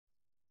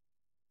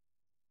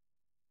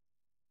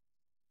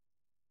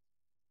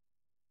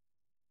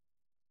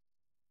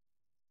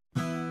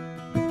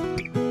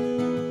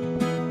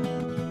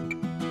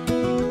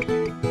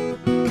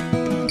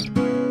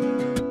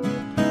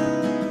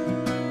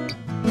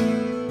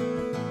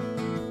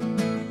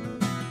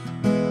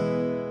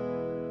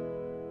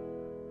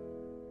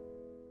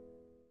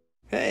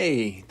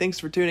Hey, thanks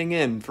for tuning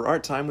in for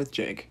Art Time with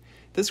Jake.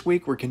 This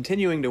week we're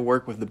continuing to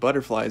work with the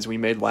butterflies we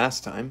made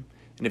last time,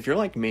 and if you're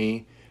like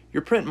me,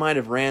 your print might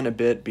have ran a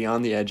bit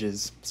beyond the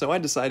edges, so I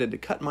decided to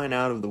cut mine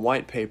out of the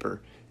white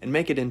paper and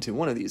make it into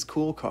one of these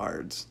cool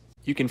cards.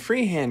 You can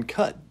freehand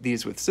cut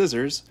these with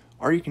scissors,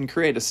 or you can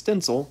create a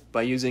stencil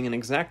by using an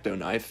X-Acto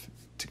knife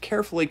to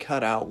carefully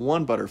cut out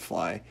one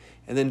butterfly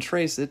and then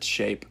trace its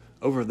shape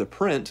over the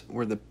print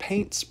where the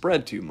paint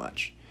spread too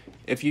much.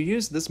 If you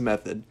use this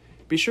method,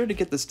 be sure to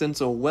get the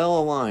stencil well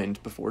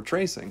aligned before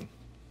tracing.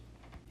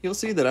 You'll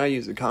see that I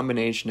use a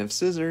combination of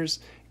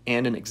scissors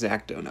and an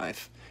X-Acto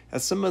knife,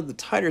 as some of the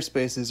tighter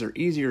spaces are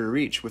easier to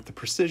reach with the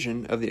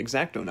precision of the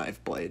X-Acto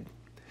knife blade.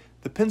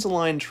 The pencil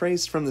line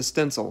traced from the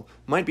stencil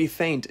might be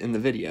faint in the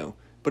video,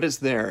 but it's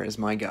there as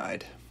my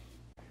guide.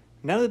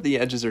 Now that the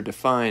edges are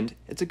defined,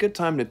 it's a good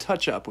time to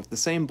touch up with the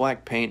same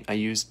black paint I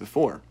used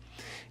before.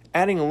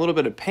 Adding a little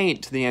bit of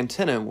paint to the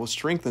antenna will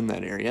strengthen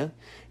that area.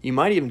 You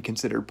might even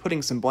consider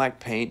putting some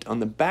black paint on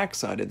the back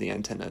side of the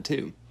antenna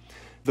too.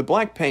 The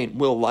black paint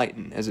will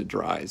lighten as it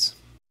dries.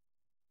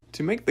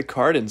 To make the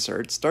card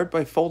insert, start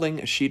by folding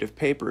a sheet of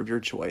paper of your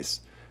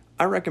choice.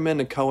 I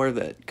recommend a color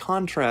that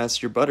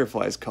contrasts your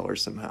butterfly's color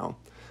somehow.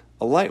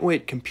 A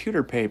lightweight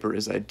computer paper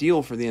is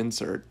ideal for the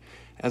insert,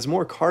 as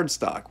more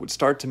cardstock would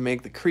start to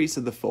make the crease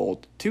of the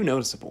fold too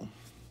noticeable.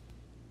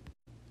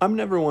 I'm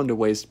never one to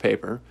waste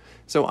paper,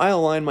 so I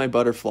align my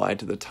butterfly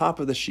to the top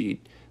of the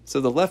sheet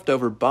so the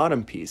leftover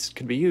bottom piece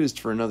could be used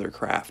for another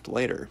craft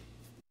later.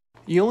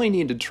 You only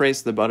need to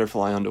trace the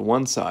butterfly onto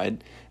one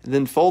side, and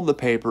then fold the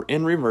paper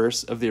in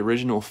reverse of the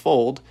original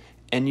fold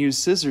and use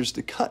scissors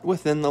to cut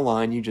within the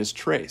line you just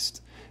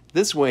traced.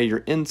 This way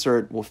your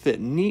insert will fit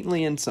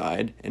neatly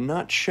inside and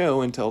not show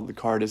until the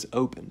card is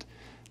opened.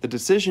 The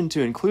decision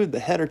to include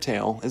the head or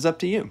tail is up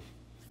to you.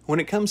 When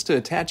it comes to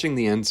attaching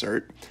the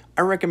insert,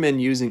 I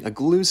recommend using a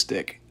glue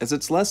stick, as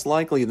it's less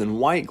likely than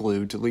white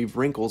glue to leave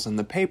wrinkles in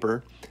the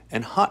paper,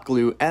 and hot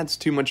glue adds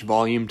too much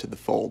volume to the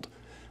fold.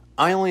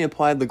 I only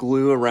apply the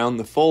glue around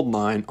the fold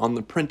line on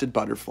the printed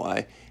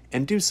butterfly,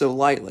 and do so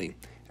lightly,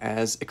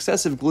 as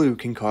excessive glue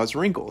can cause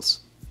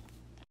wrinkles.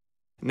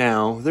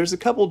 Now, there's a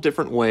couple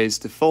different ways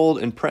to fold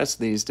and press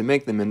these to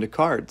make them into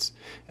cards.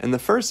 In the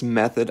first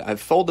method,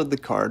 I've folded the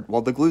card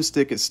while the glue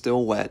stick is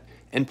still wet,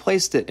 and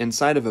placed it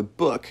inside of a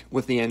book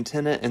with the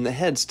antenna and the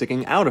head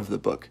sticking out of the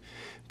book.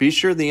 Be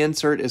sure the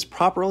insert is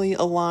properly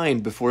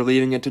aligned before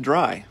leaving it to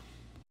dry.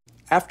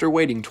 After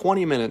waiting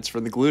 20 minutes for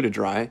the glue to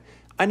dry,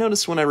 I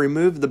noticed when I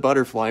removed the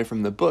butterfly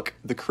from the book,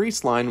 the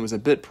crease line was a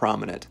bit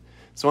prominent.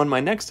 So on my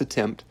next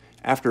attempt,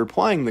 after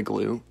applying the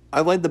glue,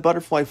 I laid the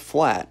butterfly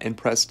flat and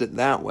pressed it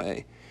that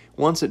way.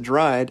 Once it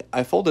dried,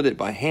 I folded it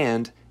by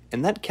hand,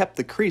 and that kept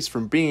the crease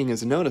from being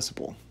as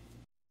noticeable.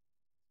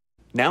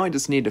 Now I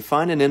just need to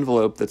find an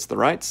envelope that's the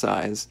right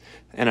size,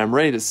 and I'm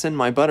ready to send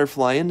my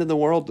butterfly into the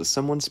world to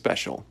someone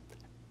special.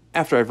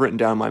 After I've written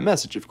down my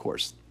message, of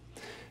course.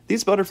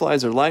 These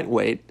butterflies are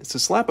lightweight, so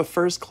slap a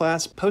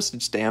first-class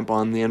postage stamp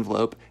on the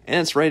envelope,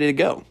 and it's ready to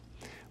go.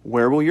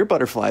 Where will your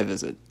butterfly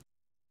visit?